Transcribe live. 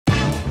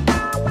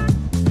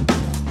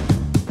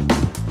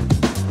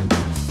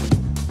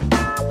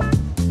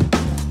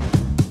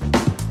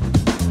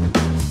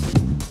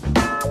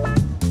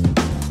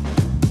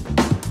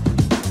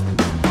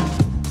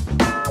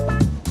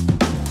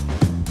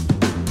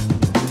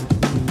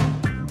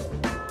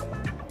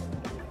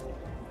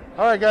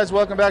Alright guys,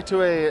 welcome back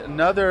to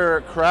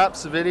another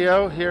craps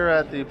video here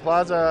at the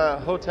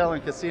Plaza Hotel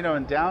and Casino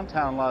in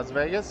downtown Las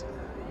Vegas.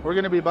 We're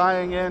going to be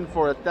buying in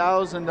for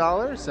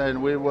 $1,000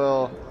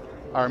 and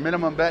our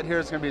minimum bet here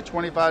is going to be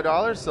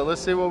 $25, so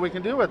let's see what we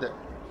can do with it.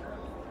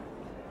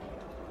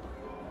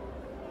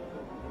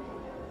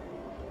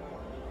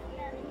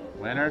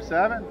 Winner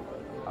 7.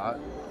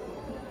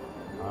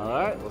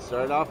 Alright, we'll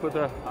start off with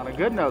on a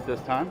good note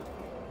this time.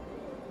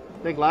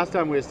 I think last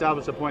time we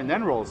established a point and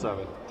then roll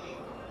 7.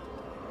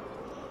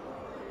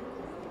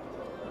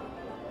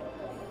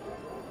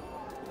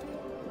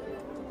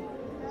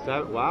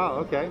 Wow,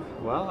 okay.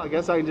 Well, I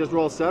guess I can just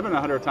roll 7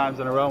 100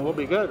 times in a row and we'll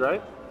be good,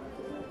 right?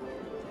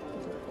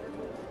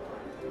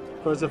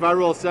 Of course, if I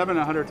roll 7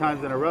 100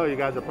 times in a row, you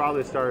guys will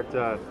probably start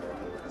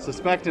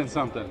suspecting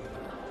something.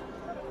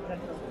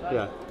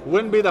 Yeah.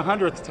 Wouldn't be the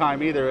 100th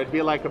time either. It'd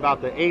be like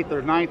about the 8th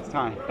or 9th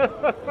time.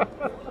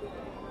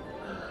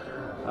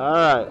 All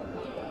right.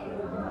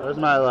 There's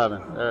my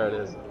 11. There it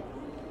is.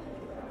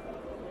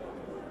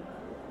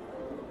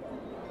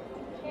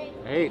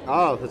 8.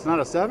 Oh, it's not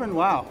a 7?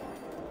 Wow.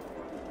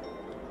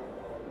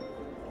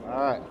 All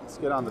right, let's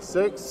get on the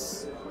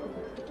 6.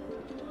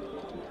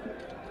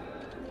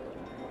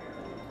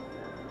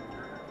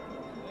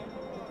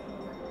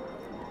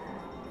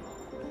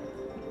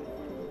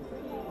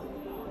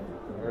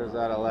 Where's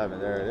that 11?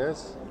 There it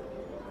is.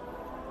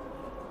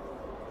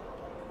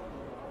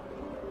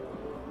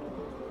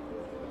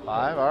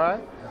 Five, all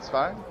right, that's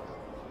fine.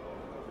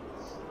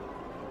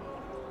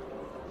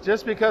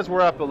 Just because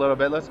we're up a little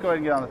bit, let's go ahead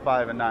and get on the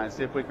 5 and 9,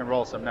 see if we can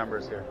roll some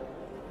numbers here.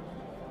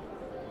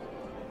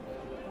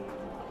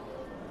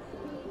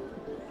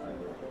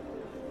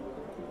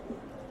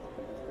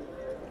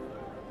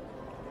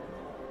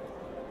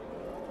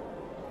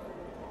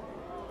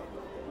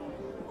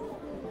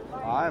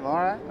 All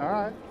right, all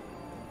right.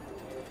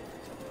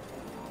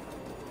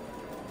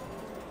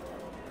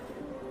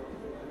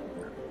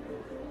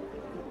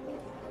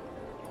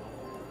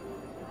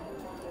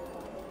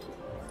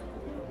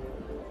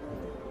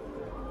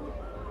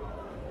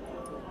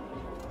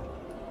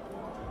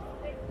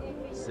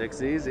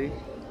 Six easy.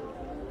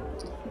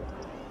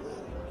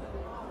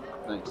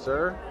 Thanks,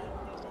 sir.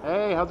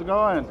 Hey, how's it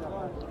going?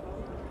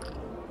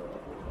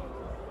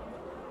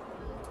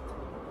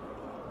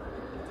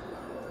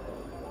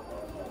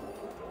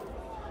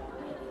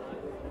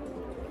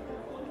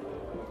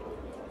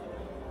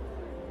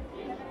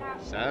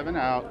 Seven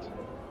out.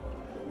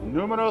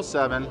 Numero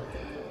 7.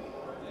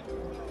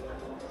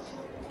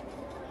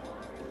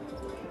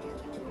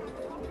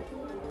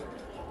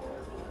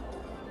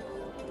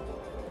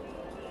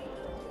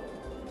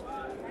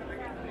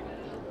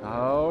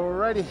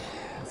 Alrighty.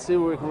 Let's see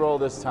what we can roll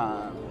this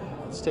time.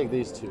 Let's take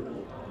these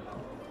 2.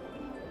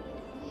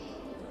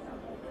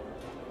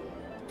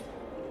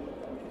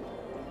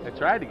 I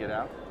tried to get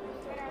out.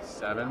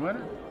 7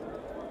 winner.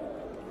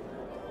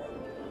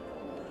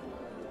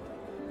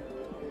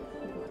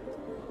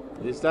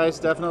 These dice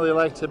definitely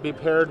like to be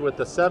paired with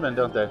the 7,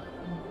 don't they?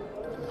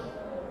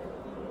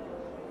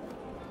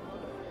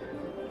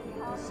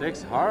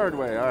 6 hard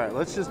way. All right,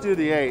 let's just do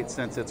the 8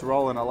 since it's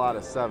rolling a lot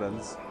of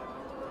 7s.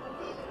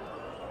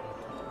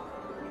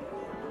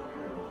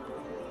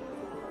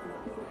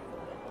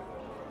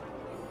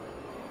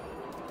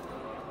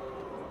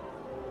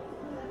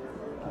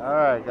 All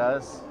right,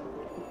 guys.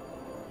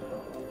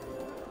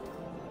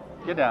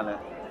 Get down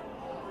there.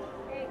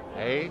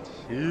 8,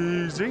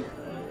 easy.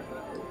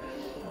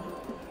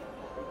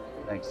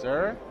 Thanks,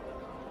 sir.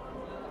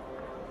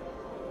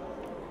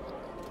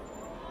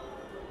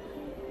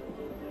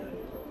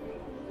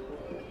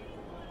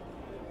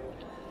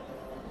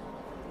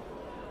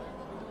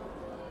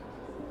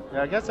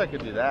 Yeah, I guess I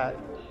could do that.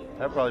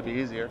 That'd probably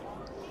be easier.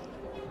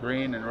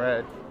 Green and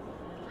red.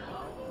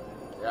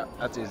 Yeah,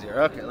 that's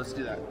easier. Okay, let's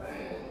do that.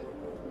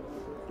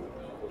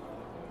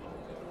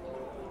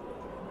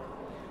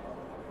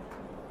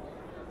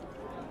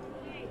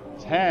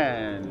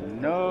 10.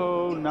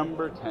 No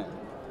number 10.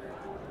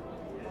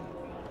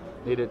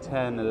 Needed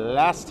 10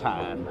 last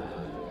time.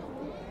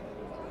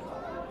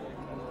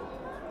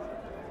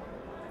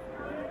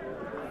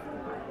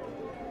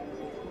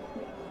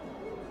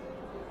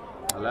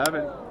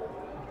 $11.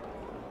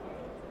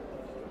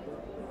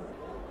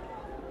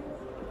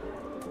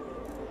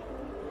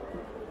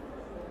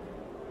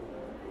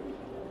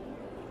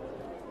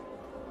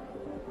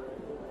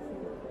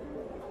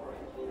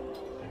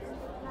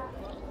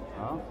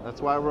 Well, that's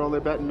why we're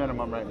only betting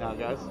minimum right now,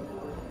 guys.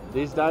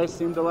 These dice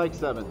seem to like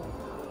 7.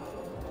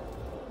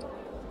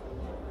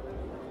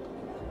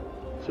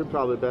 Should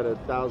probably bet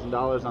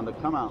 $1,000 on the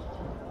come out.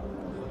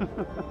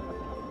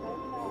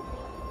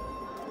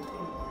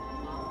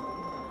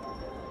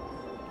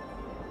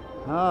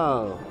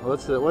 Oh,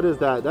 what is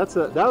that?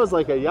 That was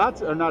like a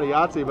Yahtzee, or not a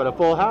Yahtzee, but a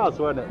full house,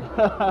 wasn't it?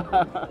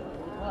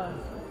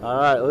 All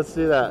right, let's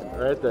see that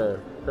right there.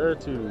 Pair of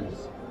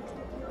 2s.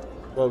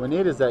 What we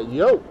need is that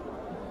yoke.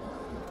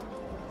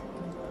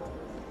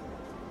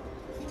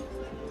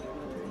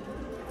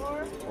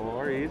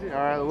 4, easy. All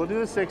right, we'll do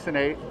the 6 and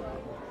 8.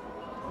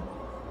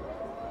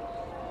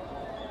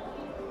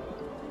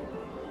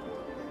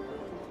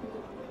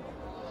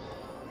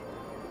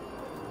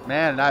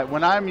 Man,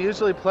 when I'm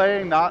usually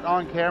playing not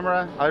on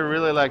camera, I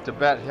really like to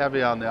bet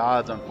heavy on the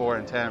odds on 4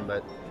 and 10,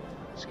 but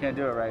just can't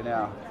do it right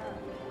now.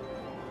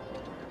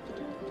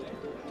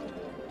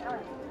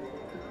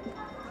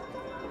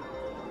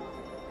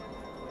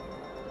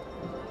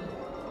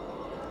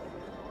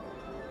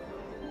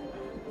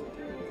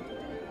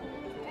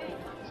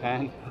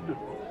 $10.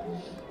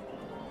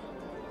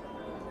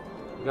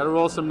 We gotta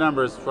roll some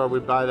numbers before we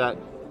buy that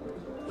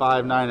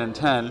 5, 9, and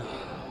 10.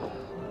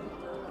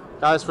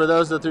 Guys, for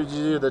those of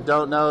you that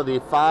don't know, the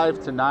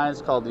 5 to 9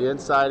 is called the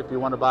inside. If you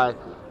want to buy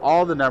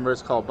all the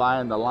numbers, called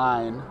buying the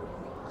line.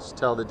 Just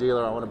tell the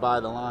dealer I want to buy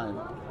the line.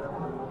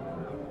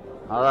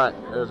 All right,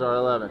 there's our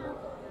 11.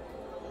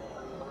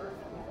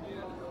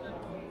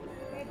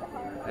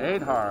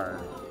 8 hard.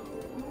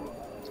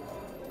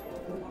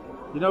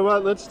 You know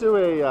what? Let's do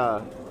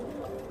a.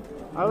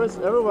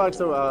 Every once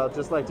in a while, I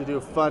just like to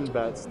do fun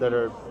bets that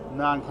are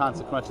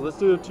non-consequential. Let's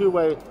do a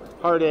 2-way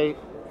hard 8.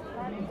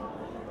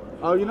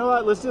 Oh, you know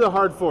what? Let's do the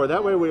hard 4.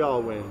 That way we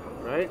all win,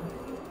 right?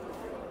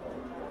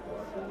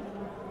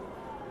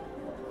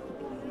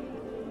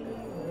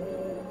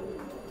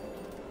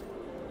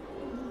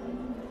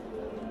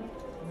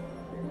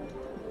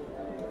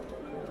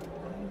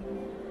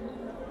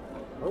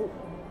 Oh.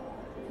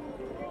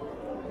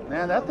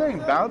 Man, that thing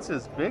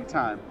bounces big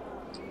time.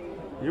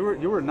 You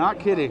were not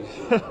kidding.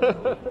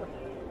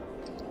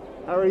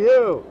 How are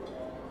you?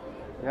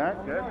 Yeah,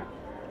 good.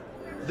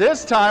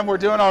 This time we're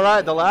doing all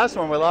right. The last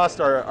one we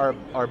lost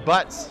our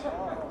butts,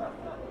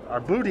 our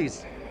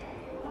booties.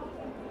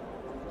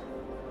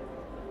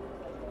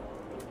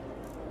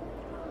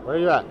 Where are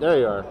you at? There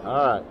you are.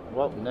 All right.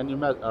 Well, and then you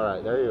met. All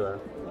right, there you are.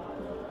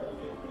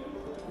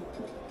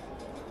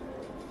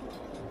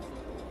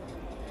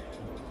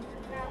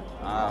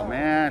 Oh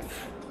man.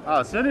 Oh,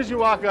 as soon as you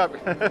walk up.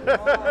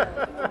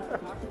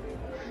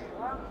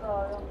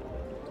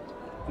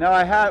 Now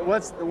I had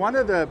one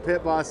of the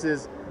pit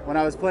bosses. When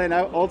I was playing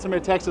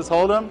Ultimate Texas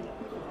Hold'em,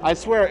 I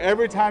swear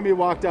every time he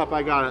walked up,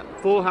 I got a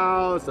full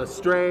house, a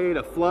straight,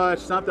 a flush,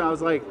 something. I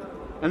was like,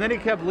 and then he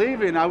kept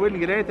leaving. I wouldn't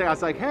get anything. I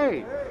was like,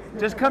 hey,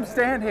 just come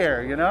stand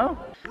here, you know?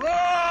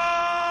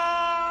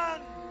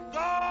 Run!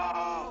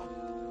 Go!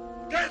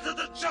 Get to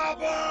the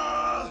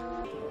chopper!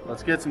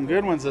 Let's get some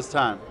good ones this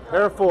time.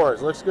 Pair of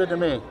 4s, looks good to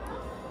me.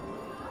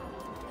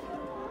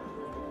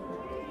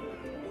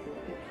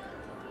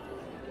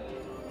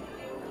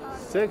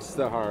 Six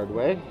the hard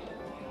way.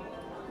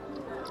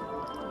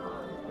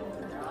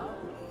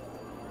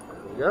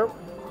 Go.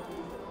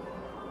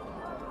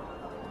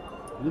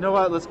 You know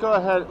what? Let's go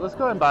ahead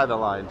and buy the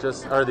line,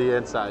 or the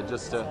inside,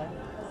 just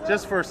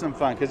for some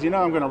fun, because you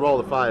know I'm going to roll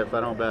the 5 if I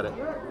don't bet it.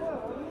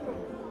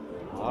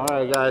 All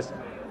right, guys,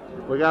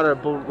 we got to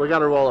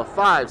roll a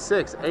 5,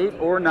 6, 8,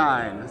 or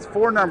 9. It's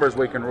 4 numbers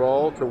we can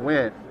roll to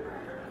win.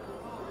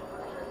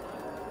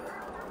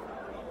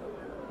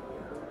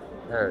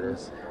 There it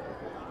is.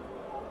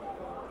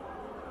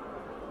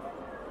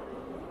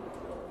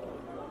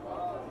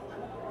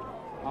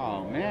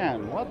 Oh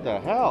man, what the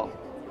hell?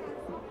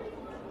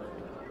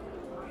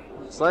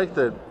 It's like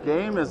the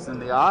game is in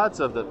the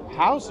odds of the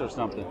house or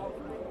something.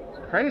 It's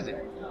crazy.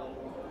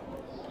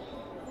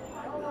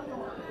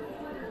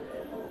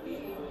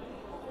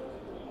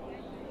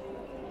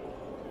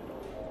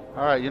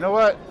 All right, you know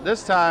what?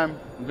 This time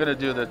I'm gonna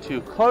do the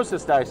 2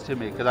 closest dice to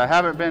me because I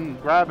haven't been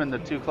grabbing the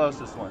 2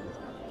 closest ones.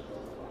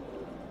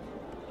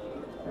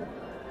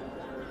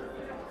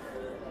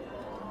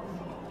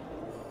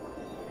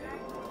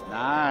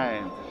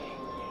 Nine.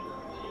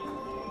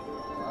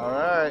 All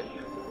right.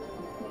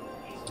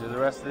 Let's do the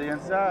rest of the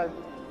inside.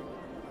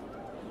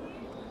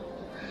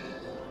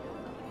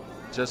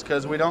 Just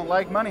because we don't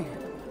like money.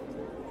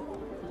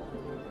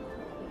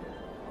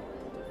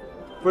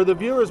 For the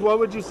viewers, what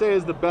would you say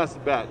is the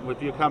best bet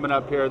with you coming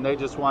up here and they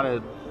just want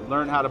to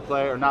learn how to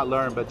play, or not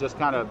learn, but just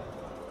kind of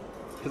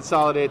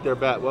consolidate their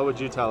bet? What would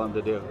you tell them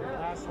to do?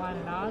 Last line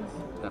and odds.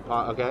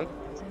 Okay.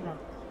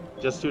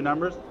 Just 2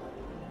 numbers?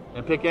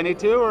 And pick any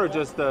 2 or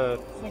just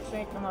the 6,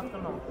 8 come up the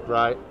most.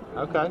 Right.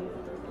 Okay.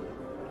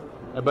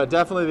 But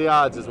definitely the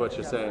odds is what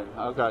you're saying.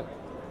 Okay.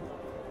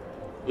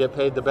 Get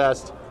paid the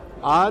best.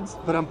 Odds,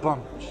 but I'm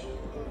bummed. You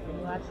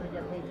actually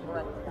get paid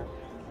correctly.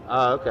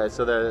 Oh, okay.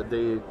 So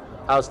the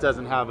house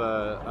doesn't have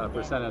a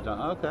percentage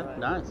on. Okay.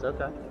 Nice.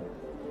 Okay.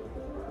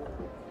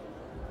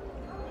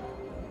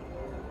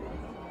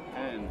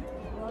 And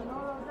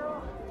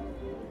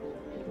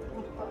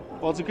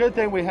well, it's a good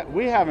thing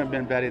we haven't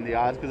been betting the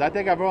odds, because I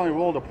think I've only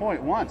rolled a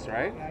point once,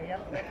 right?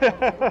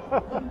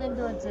 I've been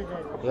doing too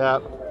good. Yeah.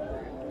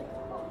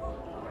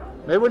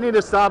 Maybe we need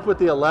to stop with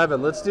the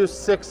 11. Let's do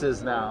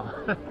 6s now.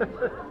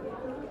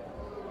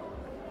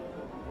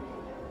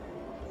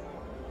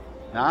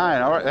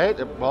 9. All right.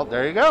 Hey, well,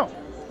 there you go.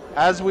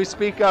 As we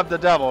speak of the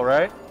devil,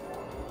 right?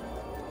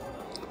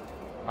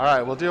 All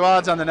right. We'll do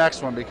odds on the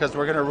next one because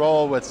we're going to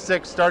roll with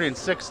 6, starting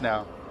 6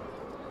 now.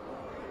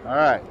 All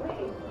right.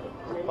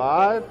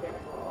 5,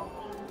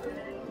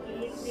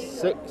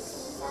 6.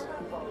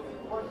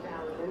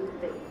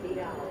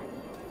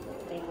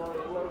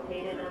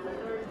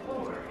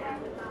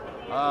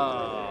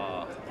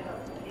 Oh.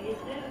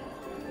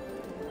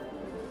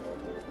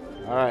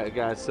 All right,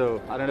 guys.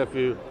 So I don't know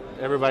if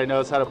everybody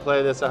knows how to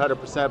play this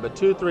 100%, but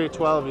 2, 3,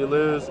 12 you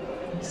lose,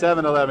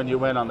 7, 11 you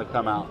win on the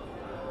come out.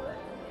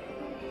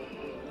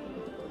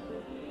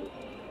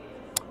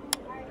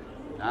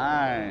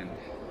 9.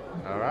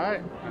 All right,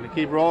 I'm gonna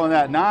keep rolling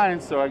that 9,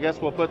 so I guess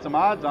we'll put some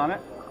odds on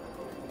it.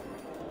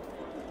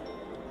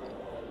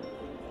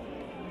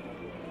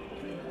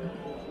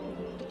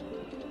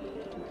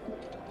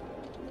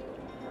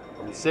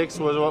 And 6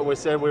 was what we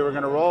said we were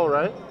gonna roll,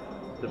 right?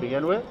 To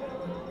begin with.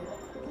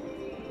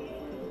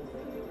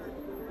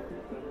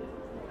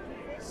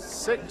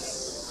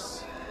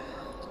 6.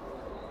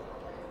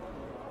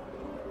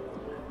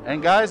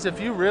 And guys, if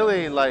you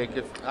really like,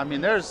 I mean,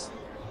 there's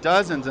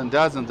dozens and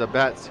dozens of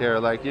bets here.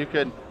 Like you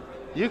could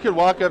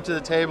walk up to the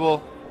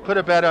table, put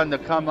a bet on the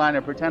come line,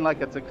 and pretend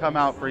like it's a come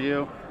out for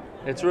you.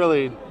 It's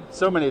really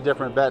so many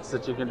different bets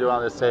that you can do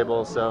on this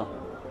table. So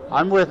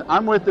I'm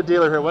with the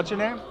dealer here. What's your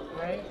name?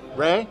 Ray.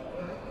 Ray?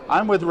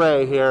 I'm with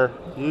Ray here.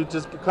 You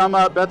just come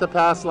up, bet the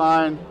pass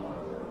line,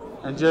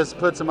 and just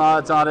put some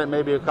odds on it,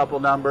 maybe a couple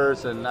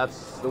numbers, and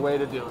that's the way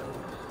to do it.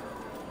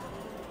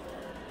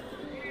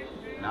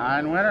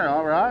 9 winner,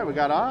 all right, we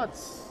got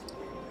odds.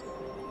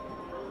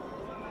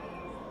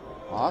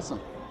 Awesome.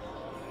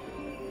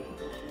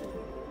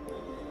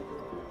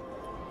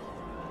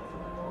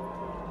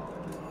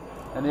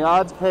 And the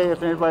odds pay,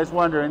 if anybody's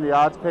wondering, the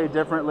odds pay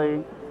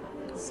differently.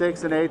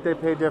 6 and 8, they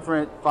pay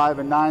different. 5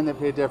 and 9, they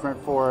pay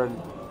different. 4 and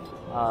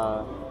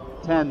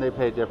 10, they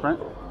pay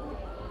different.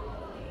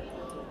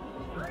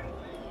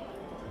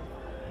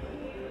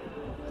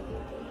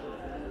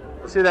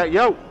 See that?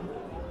 Yo!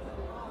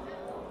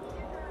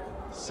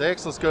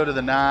 6, let's go to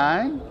the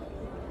 9.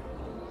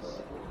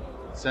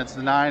 Since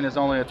the 9 is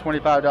only a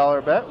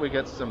 $25 bet, we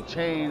get some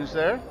change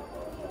there.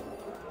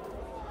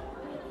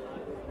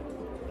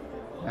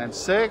 And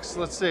 6,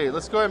 let's see.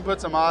 Let's go ahead and put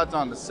some odds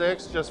on the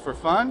 6 just for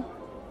fun.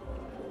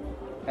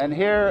 And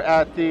here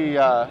at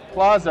the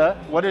Plaza,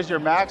 what is your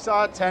max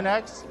odd?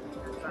 10x?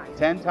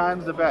 10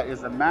 times the bet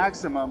is the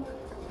maximum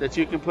that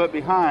you can put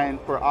behind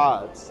for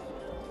odds.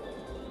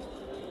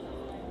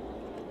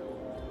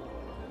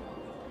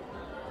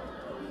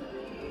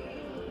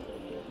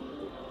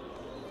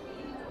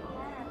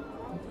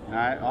 All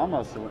right,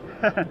 almost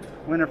a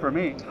winner for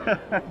me.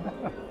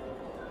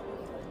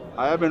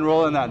 I have been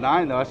rolling that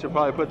 9 though. I should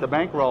probably put the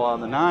bankroll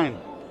on the 9.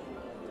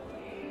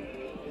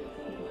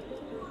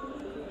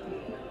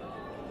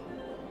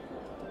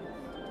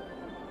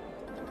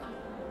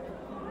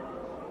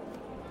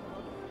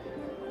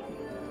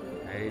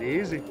 Ain't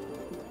easy.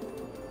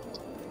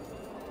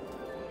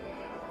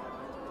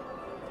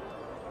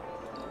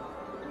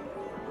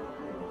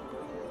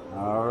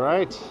 All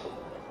right.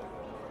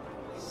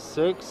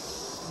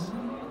 6,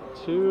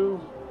 2,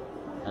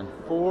 and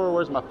 4.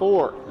 Where's my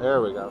 4?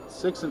 There we go.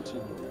 6 and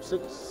 2.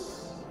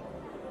 6.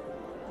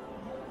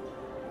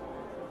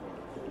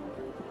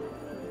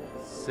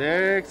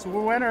 6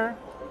 winner.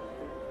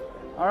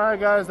 All right,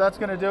 guys, that's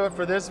going to do it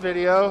for this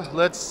video.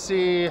 Let's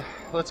see.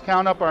 Let's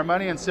count up our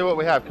money and see what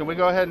we have. Can we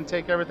go ahead and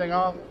take everything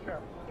off? Sure.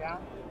 Yeah.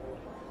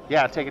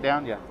 Yeah, take it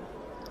down. Yeah.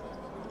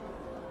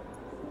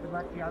 Good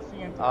luck to you. I'll see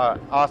you in All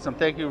right. Awesome.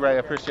 Thank you, Ray. I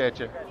appreciate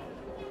you.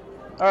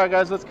 All right,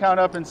 guys, let's count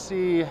up and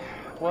see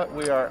what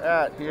we are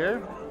at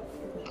here.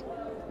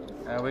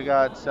 And we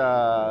got,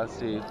 let's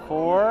see,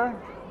 4,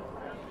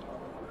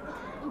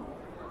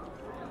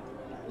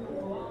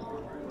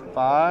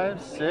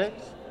 5,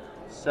 6,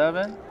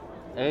 7,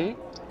 8,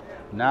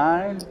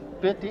 9,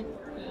 50.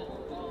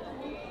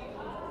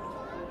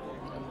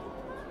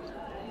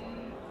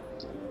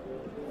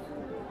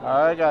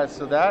 All right, guys,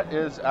 so that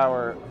is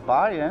our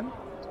buy-in.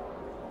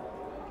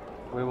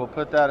 We will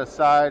put that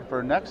aside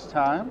for next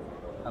time,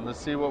 and let's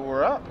see what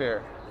we're up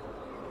here.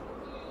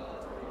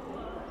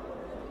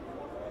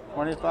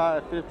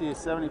 25, 50,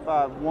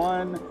 75,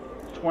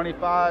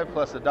 125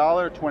 plus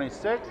 $1,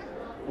 26.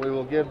 We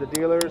will give the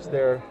dealers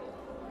their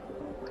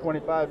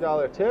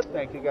 $25 tip.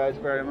 Thank you guys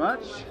very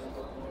much.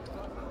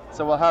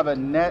 So we'll have a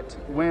net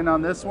win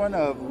on this one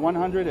of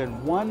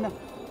 $101.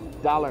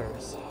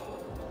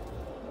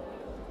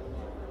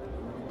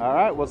 All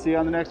right, we'll see you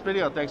on the next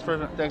video. Thanks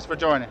for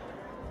joining.